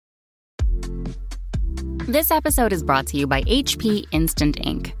This episode is brought to you by HP Instant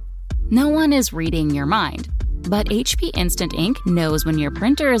Ink. No one is reading your mind, but HP Instant Ink knows when your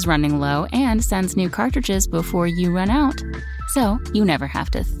printer is running low and sends new cartridges before you run out. So you never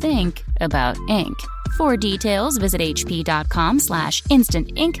have to think about ink. For details, visit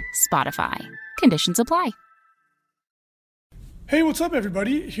hp.com/instant ink Spotify. Conditions apply. Hey, what's up,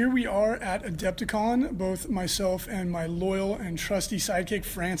 everybody? Here we are at Adepticon, both myself and my loyal and trusty sidekick,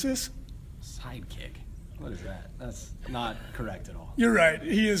 Francis. Sidekick? What is that? That's not correct at all. You're right.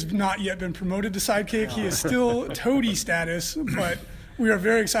 He has not yet been promoted to sidekick. He is still toady status, but we are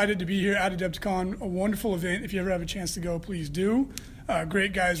very excited to be here at Adepticon, a wonderful event. If you ever have a chance to go, please do.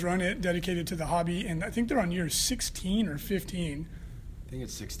 Great guys run it, dedicated to the hobby, and I think they're on year 16 or 15. I think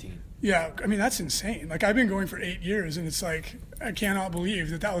it's 16. Yeah, I mean, that's insane. Like, I've been going for 8 years, and it's like, I cannot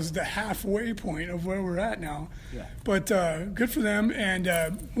believe that was the halfway point of where we're at now. Yeah. But good for them, and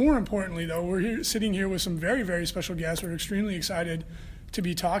more importantly, though, we're sitting here with some very, very special guests. We're extremely excited to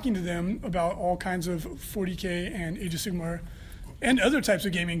be talking to them about all kinds of 40K and Age of Sigmar and other types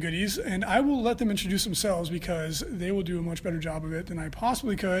of gaming goodies, and I will let them introduce themselves because they will do a much better job of it than I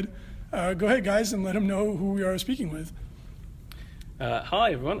possibly could. Go ahead, guys, and let them know who we are speaking with.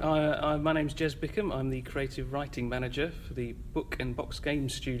 Hi everyone, my name's Jez Bickham. I'm the creative writing manager for the Book and Box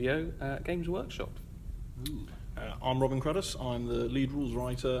Games studio at Games Workshop. I'm Robin Cruddas. I'm the lead rules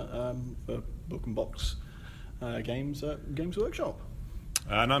writer for Book and Box Games at Games Workshop.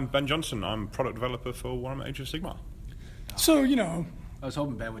 And I'm Ben Johnson. I'm product developer for Warhammer Age of Sigmar. So, you know, I was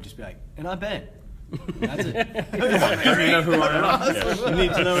hoping Ben would just be like, and I'm Ben. That's it. You know who I am? Yeah. You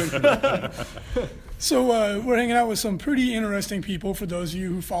need to know him. So we're hanging out with some pretty interesting people. For those of you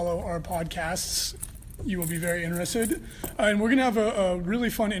who follow our podcasts, you will be very interested. And we're going to have a really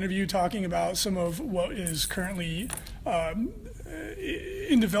fun interview talking about some of what is currently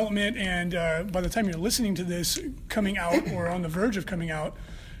in development and by the time you're listening to this, coming out or on the verge of coming out,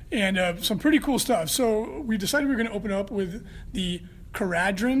 and some pretty cool stuff. So we decided we were going to open up with the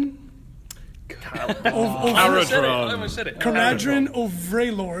Kharadron. Caradron. I almost said it. Kharadron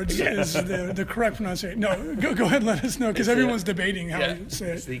Overlords is the correct pronunciation. No, go ahead and let us know, because everyone's debating how to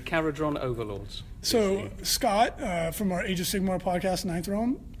say It's it. the Caradron Overlords. So, Scott, from our Age of Sigmar podcast, Ninth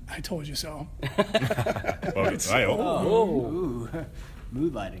Realm, I told you so. Ooh,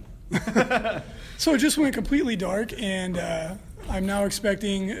 mood lighting. So it just went completely dark, and I'm now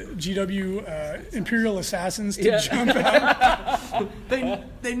expecting GW Imperial Assassins to jump out.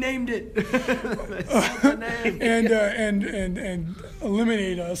 They named it. The name. and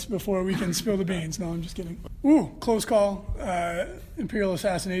eliminate us before we can spill the beans. No, I'm just kidding. Ooh, close call. Imperial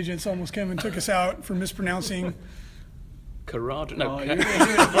Assassin agents almost came and took us out for mispronouncing. Caradron. No, No, you're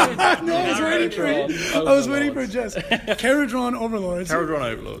No, I was waiting for it. I was waiting for Jess. Caradron Overlords. Caradron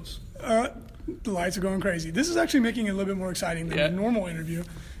Overlords. The lights are going crazy. This is actually making it a little bit more exciting than a normal interview.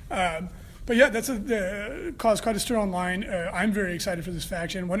 But yeah, that's caused quite a stir online. I'm very excited for this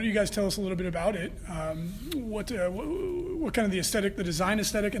faction. Why don't you guys tell us a little bit about it? What kind of the aesthetic, the design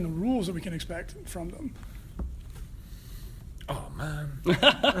aesthetic, and the rules that we can expect from them? Oh, man.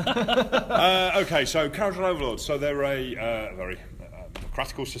 Okay, so Caradron Overlords. So they're a very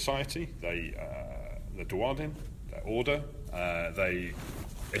democratical society. They're Duardin, their order. They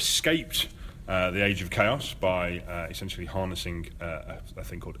escaped the Age of Chaos by essentially harnessing a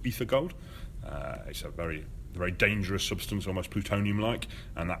thing called ether gold. It's a very dangerous substance, almost plutonium-like,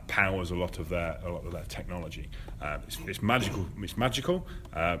 and that powers a lot of their technology. It's magical,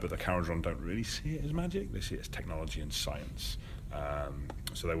 but the Caradron don't really see it as magic. They see it as technology and science.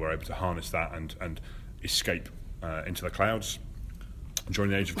 So they were able to harness that and escape into the clouds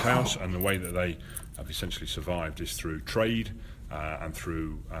during the Age of Chaos. And the way that they have essentially survived is through trade and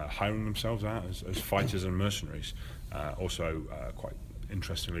through hiring themselves out as fighters and mercenaries. Also, quite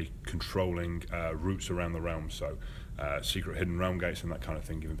interestingly, controlling routes around the realm, so secret hidden realm gates and that kind of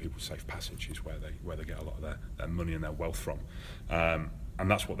thing, giving people safe passage is where they get a lot of their money and their wealth from. And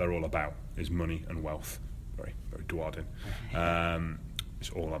that's what they're all about, is money and wealth. Very, very Duardin. It's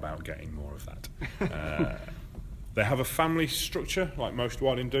all about getting more of that. They have a family structure, like most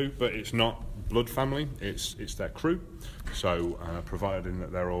Duardin do, but it's not blood family, it's their crew. So providing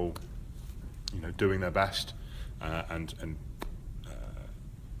that they're all doing their best and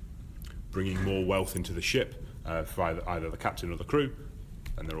bringing more wealth into the ship for either the captain or the crew,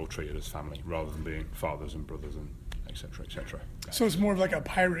 and they're all treated as family rather than being fathers and brothers and etc. etc. So it's more of like a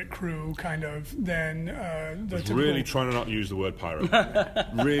pirate crew kind of than the typical... Really trying to not use the word pirate.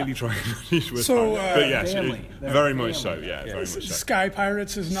 Really trying to not use the word So, pirate. But yes, family. very much so. Yeah, very much so. Sky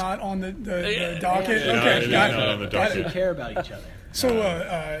Pirates is not on the docket? Yeah, Okay, yeah, got not it. on the Guys docket. who care about each other.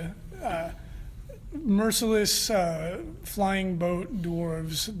 So merciless flying boat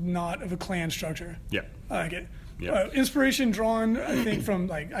dwarves, not of a clan structure. Yeah. I like it. Yeah. Inspiration drawn, I think, from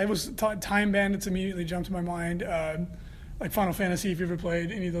like I was taught Time Bandits immediately jumped to my mind. Like Final Fantasy, if you ever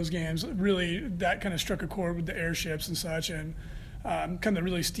played any of those games, really that kind of struck a chord with the airships and such, and kind of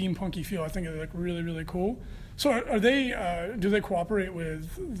really steampunky feel. I think they're like really, really cool. So are they? Do they cooperate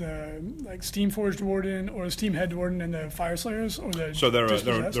with the like Steamforged Warden or the Steamhead Warden and the Fire Slayers, or the? So they're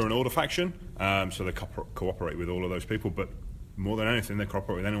Dispossessed? an order faction. So they cooperate with all of those people, but more than anything, they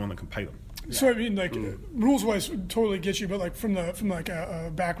cooperate with anyone that can pay them. So I mean, like rules-wise, totally get you. But like from like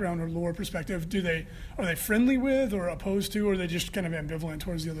a background or lore perspective, are they friendly with or opposed to, or are they just kind of ambivalent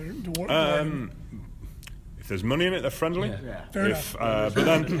towards the other dwarf? If there's money in it, they're friendly. Yeah. Fair enough.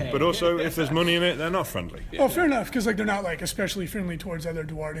 But also, if there's money in it, they're not friendly. Oh, fair enough, because like they're not like especially friendly towards other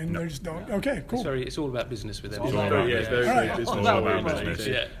Dwarden. They just don't. Okay, cool. It's all about business with them. It's all about Yeah, it's very, All very right. business. It's all about Right. business.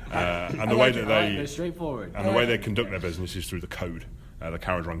 Yeah. And the way that They're they straightforward. and the way they conduct their business is through the code, the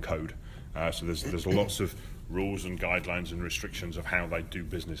Caradron code. So there's lots of rules and guidelines and restrictions of how they do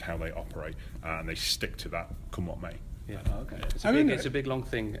business, how they operate, and they stick to that, come what may. Yeah. Okay. It's a big long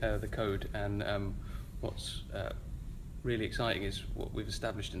thing, the code, and what's really exciting is what we've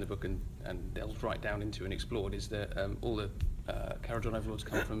established in the book and delved right down into and explored is that all the Caradron Overlords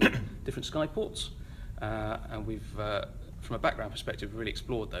come from different skyports, and we've, from a background perspective, really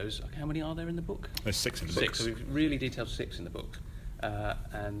explored those. Okay, how many are there in the book? There's 6 in the book. 6, so we've really detailed 6 in the book.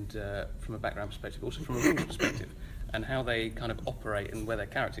 And from a background perspective, also from a rules perspective, and how they kind of operate and where their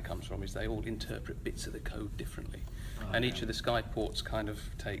character comes from is they all interpret bits of the code differently. And each of the skyports kind of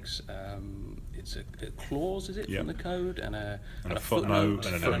takes, it's a clause, is it, Yeah. from the code, and a footnote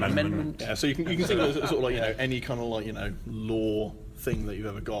and an amendment. Yeah, so you can think of it as sort of like any kind of like law thing that you've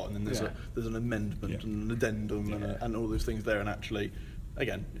ever got, and then there's an amendment and an addendum and all those things there, and actually.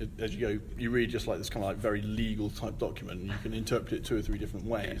 Again, as you go, you read just like this kind of like very legal type document, and you can interpret it 2 or 3 different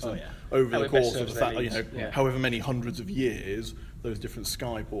ways. And over How the it best course serves of their that, needs. however many hundreds of years, those different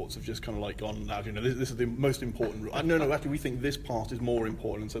skyports have just kind of like gone. Now, this is the most important rule. No, actually, we think this part is more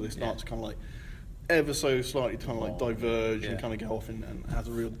important, and so they start to kind of like ever so slightly kind of like diverge and kind of go off and has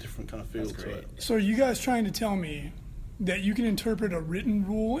a real different kind of feel to it. So are you guys trying to tell me that you can interpret a written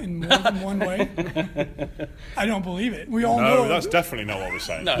rule in more than one way? I don't believe it. We all know. No, that's definitely not what we're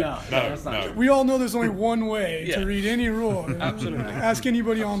saying. No. We all know there's only one way to read any rule. Absolutely. Ask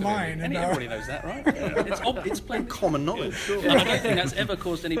anybody online. And, Everybody knows that, right? It's plain Common knowledge. Sure. And I don't think that's ever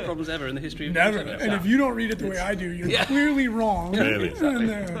caused any problems ever in the history of never. rules ever. And if you don't read it the way I do, you're clearly wrong. Clearly.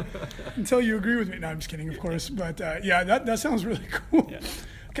 And, until you agree with me. No, I'm just kidding, of course. But that sounds really cool. Yeah.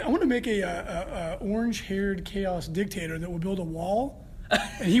 Okay, I want to make a orange-haired chaos dictator that will build a wall,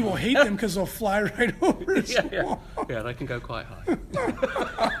 and he will hate them because they'll fly right over his wall. Yeah, they can go quite high.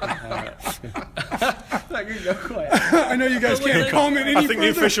 I know you guys can't comment any I think the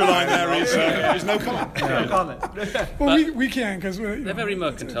further. official line there is no comment. No comment. Well, we can because They're very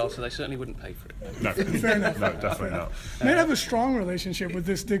mercantile, so they certainly wouldn't pay for it. No, fair enough. no, definitely not. May have a strong relationship with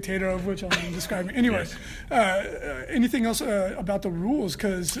this dictator of which I'm describing. Anyway, anything else about the rules?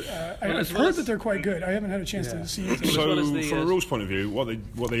 Because I've heard that they're quite good. I haven't had a chance to see it. So, well as the, from a rules point of view,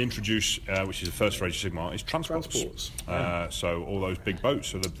 what they introduce, which is the first for Age of Sigmar, is transports. So all those big boats,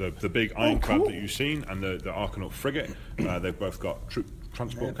 so the big ironclad that you've seen, and the Archanaut frigate, they've both got troop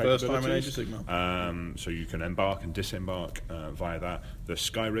transport First capabilities. time in Age of Sigmar. So you can embark and disembark via that. The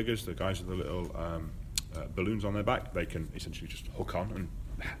sky riggers, the guys with the little balloons on their back, they can essentially just hook on and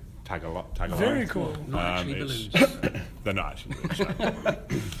tag along. Very cool. Not actually balloons. They're not actually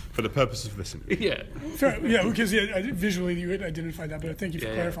balloons. For the purpose of this interview. Yeah. Fair, because visually you had identified that, but thank you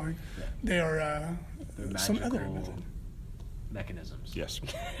for clarifying. They are some other method. Mechanisms. Yes.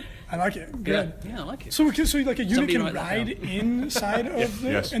 I like it. Good. Yeah, I like it. So like a unit Somebody can write that ride inside of this,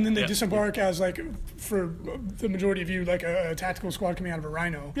 Yes. and then they disembark as like, for the majority of you, like a tactical squad coming out of a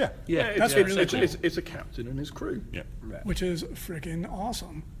Rhino. Yeah. Yeah, That's really cool. It's a captain and his crew. Yeah. Which is freaking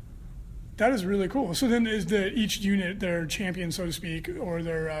awesome. That is really cool. So then is each unit their champion, so to speak, or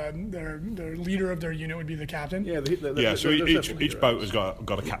their leader of their unit would be the captain? Yeah, So each boat has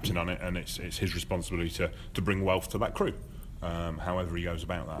got a captain on it, and it's his responsibility to bring wealth to that crew. However he goes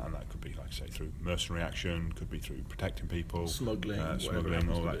about that, and that could be, like I say, through mercenary action, could be through protecting people, Smuggling,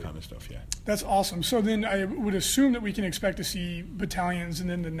 all that kind of stuff. Yeah. That's awesome. So then I would assume that we can expect to see battalions and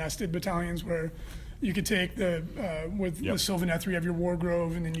then the nested battalions where You could take the with the Sylvaneth, you have your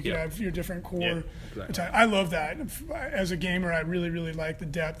Wargrove, and then you could have your different core. Yeah, exactly. I love that. As a gamer, I really like the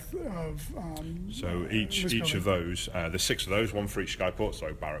depth of. So each of those, there's 6 of those, one for each skyport.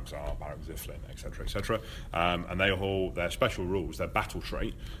 So Barak Zar, Barak Ziflin, etc. And they all their special rules. Their battle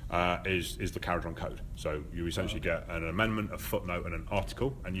trait is the Caradron Code. So you essentially get an amendment, a footnote, and an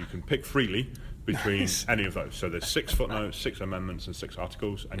article, and you can pick freely between any of those. So there's 6 footnotes, 6 amendments, and 6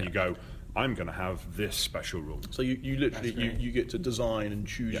 articles, and you go, I'm going to have this special rule. So you literally you get to design and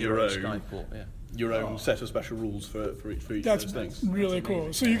choose your own Skyport, your own set of special rules for each That's of those things. really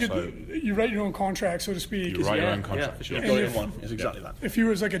cool. So you write your own contract, so to speak. You write your own contract. for sure. You've got it in one. It's exactly that. If you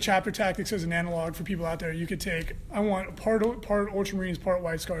was like a chapter tactics as an analog for people out there, you could take, I want part Ultramarines, part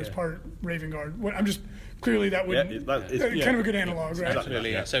White Scars, part Raven Guard. I'm just, clearly that would kind of a good analog, right?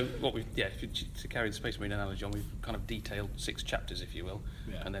 Absolutely, yeah. So what to carry the Space Marine analogy on, we've kind of detailed 6 chapters, if you will,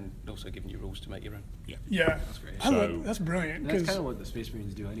 and then also given you rules to make your own. Yeah, That's great. that's brilliant. And that's 'cause kind of what the Space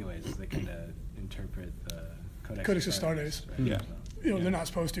Marines do anyways, is they kind of interpret the Codex Astartes. Right? Yeah. They're not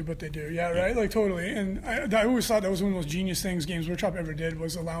supposed to, but they do. Yeah, right? Like, totally. And I always thought that was one of the most genius things Games Workshop ever did,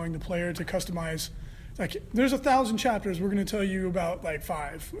 was allowing the player to customize. Like, there's 1,000 chapters. We're going to tell you about, like,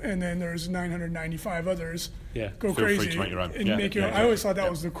 5. And then there's 995 others. Yeah. Go Feel free crazy. to make your own. And Yeah, make your yeah, own. I always thought that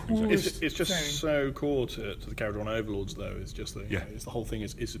was the coolest It's just thing. so core to the Caradron Overlords, though. It's just the, it's the whole thing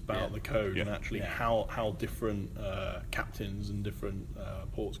is about the code and actually how different captains and different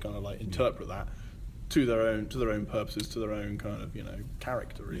ports kind of like interpret that to their own purposes, to their own kind of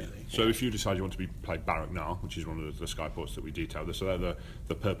character, really. So if you decide you want to play Barak Nar, which is one of the skyports that we detailed, so they're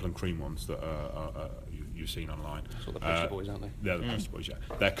the purple and cream ones that you've seen online. That's what the poster boys, aren't they? They're the poster boys, yeah.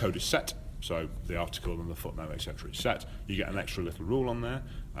 Their code is set, so the article and the footnote, etc. is set. You get an extra little rule on there,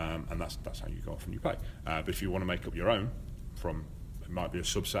 and that's how you go off and you play. But if you want to make up your own from, it might be a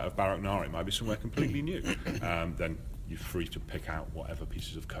subset of Barak Nar, it might be somewhere completely new, then you're free to pick out whatever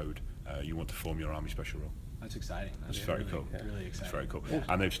pieces of code you want to form your army special rule. That's exciting. It's very cool. Really exciting. It's very cool.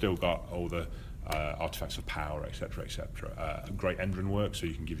 And they've still got all the artifacts of power, etc., etc. Great Endrin work, so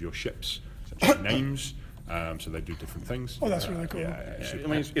you can give your ships essentially names. So they do different things. Oh, that's really cool. I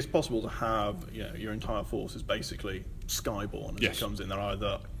mean, it's possible to have your entire force is basically skyborne as it comes in. They're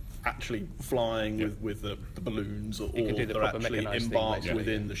either actually flying with the balloons, or do the they're proper actually mechanised thing, embarked basically.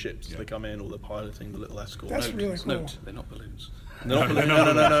 within the ships as they come in, or they're piloting the little escort. That's really cool. Note, they're not balloons. No.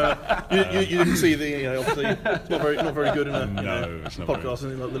 You didn't see the obviously it's not very good in a it's not podcast,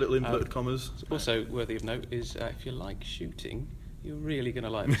 and like the little inverted commas. Also worthy of note is if you like shooting, you're really going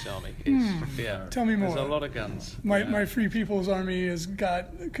to like this army. Tell me more. There's a lot of guns. My Free People's Army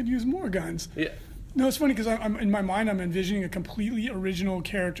could use more guns. Yeah. No, it's funny because I'm in my mind, I'm envisioning a completely original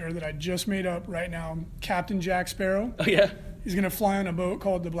character that I just made up right now, Captain Jack Sparrow. Oh, yeah. He's going to fly on a boat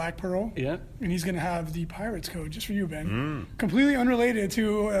called the Black Pearl. Yeah. And he's going to have the Pirates Code, just for you, Ben. Completely unrelated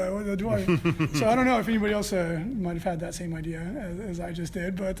to the dwarf. So I don't know if anybody else might have had that same idea as I just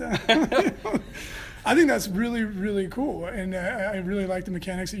did, but I think that's really, really cool. And I really like the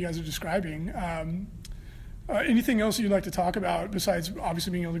mechanics that you guys are describing. Anything else you'd like to talk about besides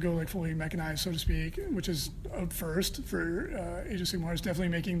obviously being able to go like fully mechanized, so to speak, which is a first for Age of Sigmar, is definitely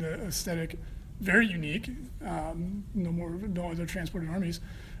making the aesthetic very unique. No other transported armies.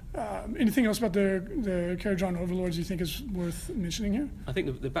 Anything else about the Caradron Overlords you think is worth mentioning here? I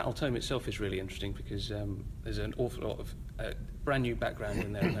think the battle tome itself is really interesting because there's an awful lot of brand new background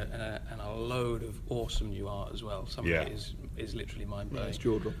in there and a load of awesome new art as well. Some of it is literally mind-blowing. It's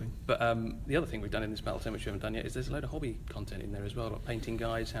jaw-dropping. But the other thing we've done in this battle tome, which we haven't done yet, is there's a load of hobby content in there as well, like painting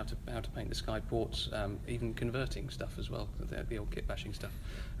guides, how to paint the skyports, even converting stuff as well, the old kit bashing stuff.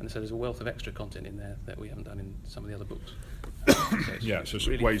 And so there's a wealth of extra content in there that we haven't done in some of the other books. So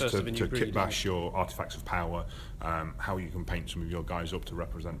some really ways first of a to new breed, kit bash isn't your artifacts of power, how you can paint some of your guys up to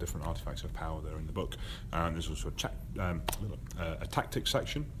represent different artifacts of power that are in the book. And there's also a tactics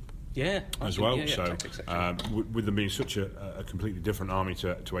section. Yeah, as well. So with them being such a completely different army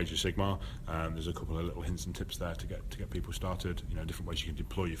to Age of Sigmar, there's a couple of little hints and tips there to get people started. Different ways you can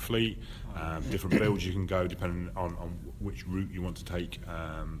deploy your fleet, different builds you can go depending on which route you want to take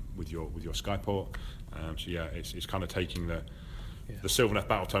with your Skyport. It's kind of taking the Sylvaneth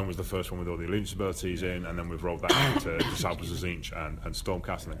Battle Tome was the first one with all the allegiance abilities in, and then we've rolled that into Disciples of Tzeentch and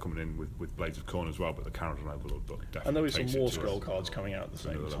Stormcast, and then coming in with Blades of Khorne as well. But the Caradron Overlord book definitely. And there was takes some War it to Scroll cards coming out at the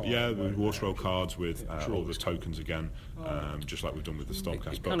same time. Yeah, with War Scroll cards with all the tokens again, just like we've done with the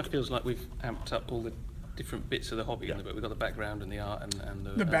Stormcast It book. kind of feels like we've amped up all the different bits of the hobby in the book. We've got the background and the art and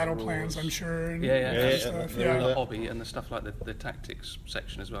The battle rules. plans, I'm sure. And Stuff. Yeah. The hobby and the stuff like the tactics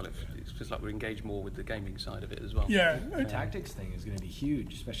section as well. It feels like we're engaged more with the gaming side of it as well. Yeah. The tactics thing is going to be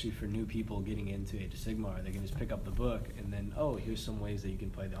huge, especially for new people getting into Age of Sigmar. They can just pick up the book and then, here's some ways that you can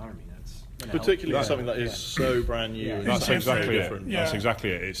play the army. That's particularly help. something that is so brand new. And That's so exactly it. different. That's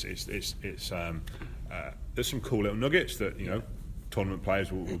exactly it. It's there's some cool little nuggets that tournament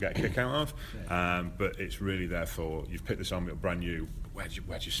players will get a kick out of, but it's really there for you've picked this army up brand new.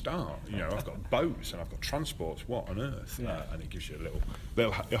 Where'd you start? I've got boats and I've got transports. What on earth? And it gives you a little.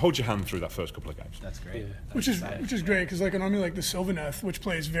 It holds your hand through that first couple of games. That's great. Which is great, because like an army like the Sylvaneth, which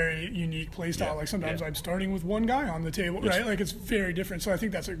plays very unique play style, like sometimes I'm starting with one guy on the table, right? Like it's very different. So I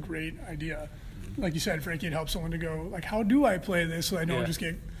think that's a great idea. Like you said, Frankie, it helps someone to go like, how do I play this so I don't just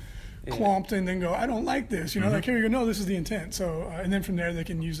get clomped and then go, I don't like this. Like here you go. No, this is the intent. So and then from there they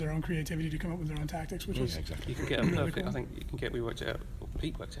can use their own creativity to come up with their own tactics, which is You can get a perfect. I think you can get. We worked it out. Or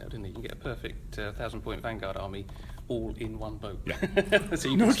Pete worked it out, didn't he? You can get a perfect 1,000-point Vanguard army all in one boat. Yeah. So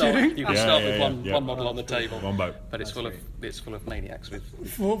you can start. kidding? You can start with one model on the table. One boat. But it's full of maniacs with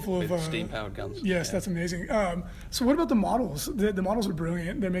full of steam-powered guns. Yes, that's amazing. So what about the models? The models are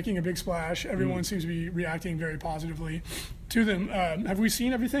brilliant. They're making a big splash. Everyone seems to be reacting very positively to them. Have we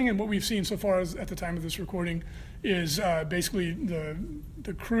seen everything? And what we've seen so far at the time of this recording is basically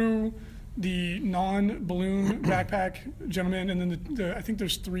the crew, the non-balloon backpack gentlemen, and then I think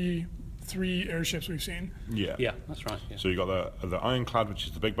there's three airships we've seen. Yeah, that's right. Yeah. So you've got the Ironclad, which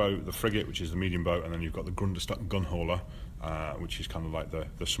is the big boat, the Frigate, which is the medium boat, and then you've got the Grunderstock gun hauler, which is kind of like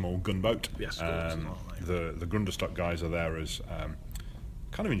the small gunboat. Yes, the Grunderstock guys are there as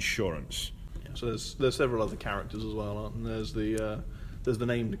kind of insurance. So there's several other characters as well, aren't there? There's the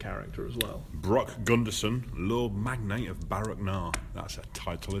named character as well. Brock Gunderson, Lord Magnate of Baraknar. That's a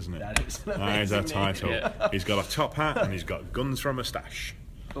title, isn't it? That is an That is a amazing name. title. He's got a top hat and he's got guns from a stash.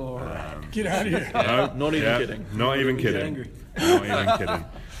 Get out of here. No, Not even kidding. Not even kidding. angry. Not even kidding.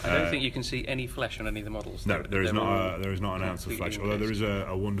 I don't think you can see any flesh on any of the models. No, there is They're all not. There is not an ounce of flesh. completely Although there is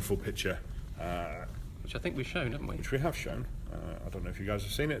a wonderful picture, which I think we've shown, haven't we? which we have shown. I don't know if you guys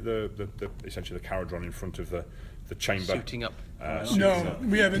have seen it. The essentially the Caradron in front of the chamber. Suiting up. No,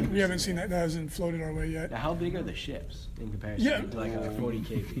 we haven't seen that. That hasn't floated our way yet. Now, how big are the ships in comparison Yeah. to like a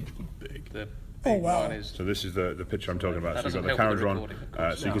 40k people? The Oh, big wow. one is So this is the picture I'm talking about. That So you've got the doesn't help with the Caradron. recording, of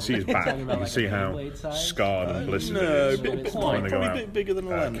course. So you can see his back. Talking You about can like see a how blade size? scarred and blistered No, it is. a bit, It's trying to go probably a out, bit bigger than a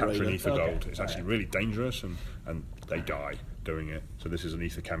Land capture an Raider. ether Okay. gold. It's actually really dangerous, and they die doing it. So this is an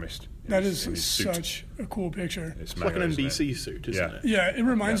ether chemist. in That his- is in his suit. such a cool picture. It's It's like an mega, isn't it? NBC suit, isn't Yeah. it? Yeah, it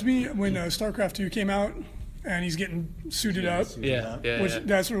reminds me when StarCraft 2 came out and he's getting suited up. yeah. Which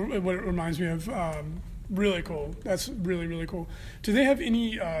that's what it reminds me of. Really cool. That's really, really cool. Do they have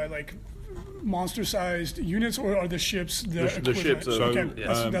any like monster-sized units, or are the ships the equivalent? ships are- So Okay,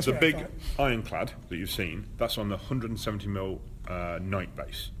 that's the what I big thought. Ironclad that you've seen, that's on the 170mm Knight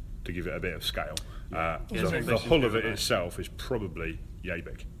base to give it a bit of scale. The hull of it itself is probably yay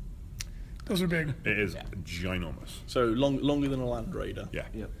big. Those are big. It is ginormous. So longer than a Land Raider. Yeah.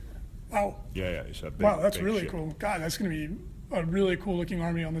 Wow. Yeah, it's a big. Wow, that's big really ship. cool. God, that's going to be a really cool looking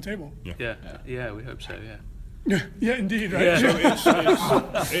army on the table. Yeah, we hope so. Yeah. Yeah, indeed, right?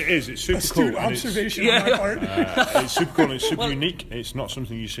 It is. It's super Astute cool. and observation on my part. It's super cool and it's super unique. It's not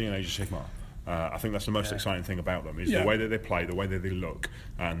something you see in Age of Sigmar. I think that's the most exciting thing about them is Yeah. the way that they play, the way that they look,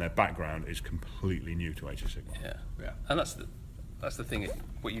 and their background is completely new to Age of Sigmar. Yeah. And that's the thing.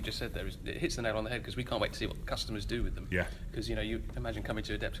 What you just said there is it hits the nail on the head because we can't wait to see what customers do with them. Yeah. Because you imagine coming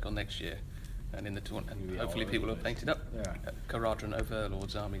to Adepticon next year, and in the tournament, and hopefully people have painted up Caradron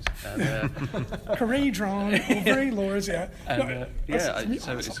Overlord's armies. And, Caradron, Overlords, yeah. and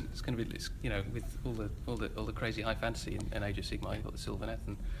so it's going to be with all the crazy high fantasy in Age of Sigmar. You've got the Sylvaneth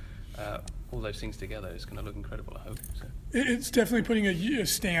and all those things together. It's going to look incredible. I hope. So. It's definitely putting a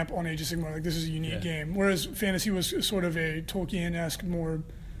stamp on Age of Sigmar. Like, this is a unique game. Whereas fantasy was sort of a Tolkien-esque, more,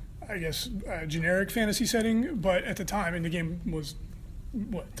 I guess, generic fantasy setting. But at the time, and the game was,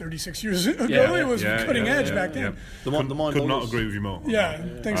 36 years ago? It was cutting edge back then. The mind Could not boggles. agree with you more. Yeah,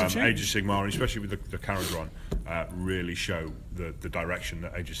 things have Age changed. of Sigmar, especially with the Caradron, really show the direction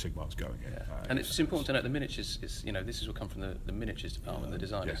that Age of Sigmar is going in. And it's important to note the miniatures is this is what come from the miniatures department, the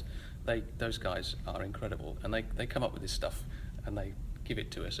designers. Those guys are incredible, and they come up with this stuff and they give it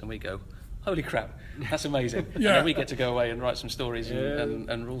to us, and we go, holy crap, that's amazing. And then we get to go away and write some stories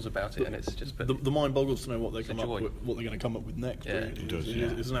and rules about it, and it's just. But The mind boggles to know what they come up joy. with, what they're going to come up with next. Yeah, really. it does,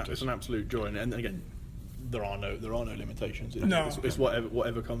 It's an absolute joy, and again, there are no limitations. No. It's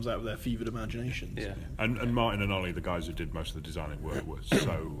whatever comes out of their fevered imaginations. Yeah. And Martin and Ollie, the guys who did most of the designing work, were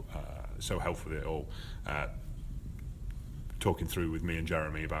so helpful with it all. Talking through with me and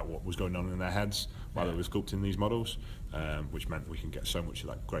Jeremy about what was going on in their heads while they were sculpting these models, which meant we can get so much of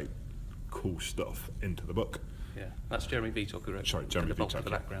that great, cool stuff into the book. Yeah, that's Jeremy Vitok who wrote Jeremy the bulk Vitok, of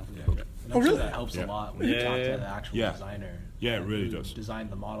the background. Yeah. of the book. And Oh, I'm sure really? that helps a lot when you talk to the actual designer. Yeah, it really who does. Designed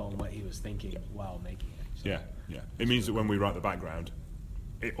the model and what he was thinking while making it. So. Yeah. It means that when we write the background,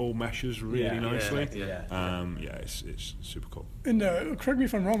 it all meshes really nicely. It's super cool. And correct me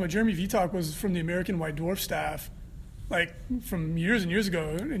if I'm wrong, but Jeremy Vitok was from the American White Dwarf staff, like from years and years ago,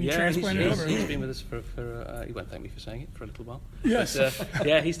 and he transplanted over. He's been with us for he won't thank me for saying it, for a little while. Yes.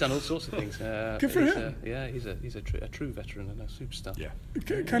 But, he's done all sorts of things. Good for him. He's a true veteran and a superstar. Yeah.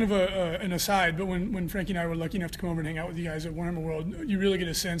 Kind of an aside, but when Frankie and I were lucky enough to come over and hang out with you guys at Warhammer World, you really get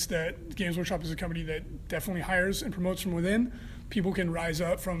a sense that Games Workshop is a company that definitely hires and promotes from within. People can rise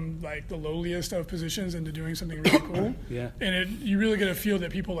up from like the lowliest of positions into doing something really cool. Yeah. And you really get a feel that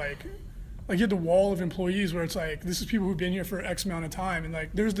people like you have the wall of employees where it's like, this is people who've been here for X amount of time. And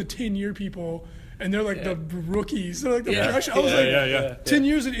like, there's the 10-year people and they're like the rookies. They're like the fresh. I was like, 10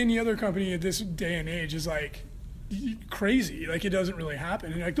 years at any other company at this day and age is like crazy. Like, it doesn't really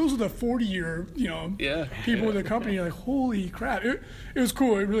happen. And like, those are the 40-year, people with the company. You're like, holy crap. It was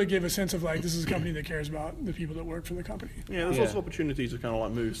cool. It really gave a sense of like, this is a company that cares about the people that work for the company. Yeah, there's lots of opportunities to kind of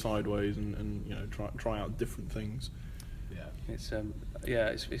like move sideways and try out different things. It's I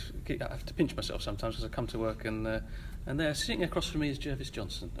have to pinch myself sometimes because I come to work and they're sitting across from me is Jervis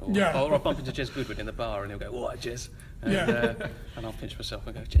Johnson, or I bump into Jez Goodwin in the bar and he'll go, "All right, Jez," and I'll pinch myself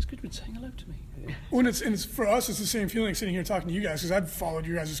and go, "Jez Goodwin's saying hello to me." Yeah. Well, and it's for us, it's the same feeling sitting here talking to you guys because I've followed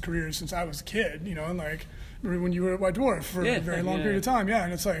your guys' careers since I was a kid, and like remember when you were at White Dwarf for a very long period of time,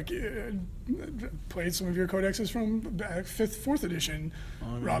 and it's like played some of your codexes from 4th edition,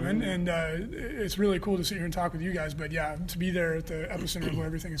 Robin, and it's really cool to sit here and talk with you guys. But to be there at the epicenter of where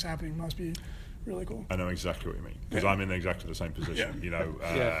everything is happening must be really cool. I know exactly what you mean because I'm in exactly the same position.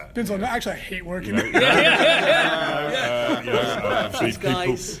 Actually, I hate working.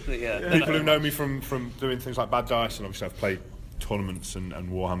 People who know me from doing things like Bad Dice, and obviously I've played tournaments and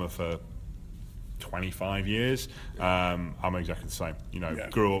Warhammer for 25 years. I'm exactly the same.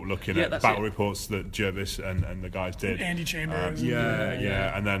 Grew up looking at battle reports that Jervis and the guys did. Andy Chambers.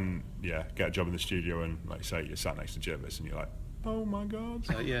 And then get a job in the studio and like you say, you're sat next to Jervis and you're like, oh my god.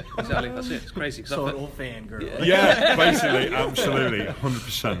 Exactly. That's it. It's crazy. So an old fangirl. Basically, absolutely,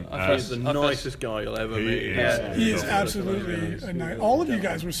 100%. He's the nicest guy you'll ever meet. He is absolutely a nice. All of you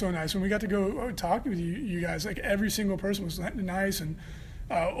guys were so nice when we got to go talk with you guys. Like every single person was nice and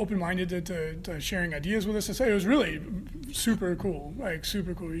open-minded to sharing ideas with us. And so it was really super cool. Like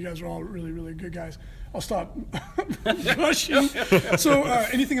super cool. You guys are all really, really good guys. I'll stop gushing. So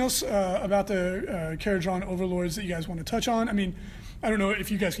anything else about the Kharadron Overlords that you guys want to touch on? I mean, I don't know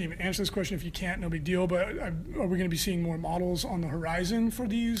if you guys can even answer this question. If you can't, no big deal. But are we going to be seeing more models on the horizon for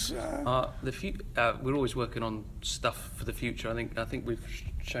these? We're always working on stuff for the future. I think we've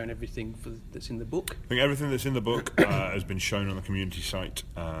shown everything that's in the book. I think everything that's in the book has been shown on the community site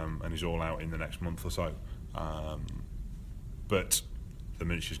and is all out in the next month or so. But the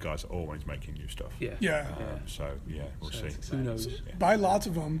miniatures guys are always making new stuff. So we'll see. Who knows? Buy lots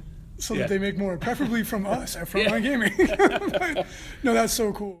of them so that they make more, preferably from us at Frontline Gaming. No, that's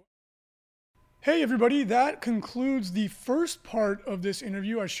so cool. Hey everybody, that concludes the first part of this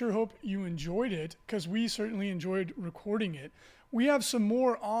interview. I sure hope you enjoyed it because we certainly enjoyed recording it. We have some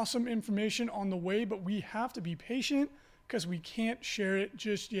more awesome information on the way, but we have to be patient because we can't share it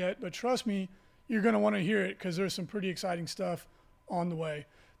just yet. But trust me, you're going to want to hear it because there's some pretty exciting stuff on the way.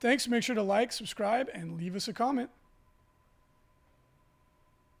 Thanks. Make sure to like, subscribe, and leave us a comment.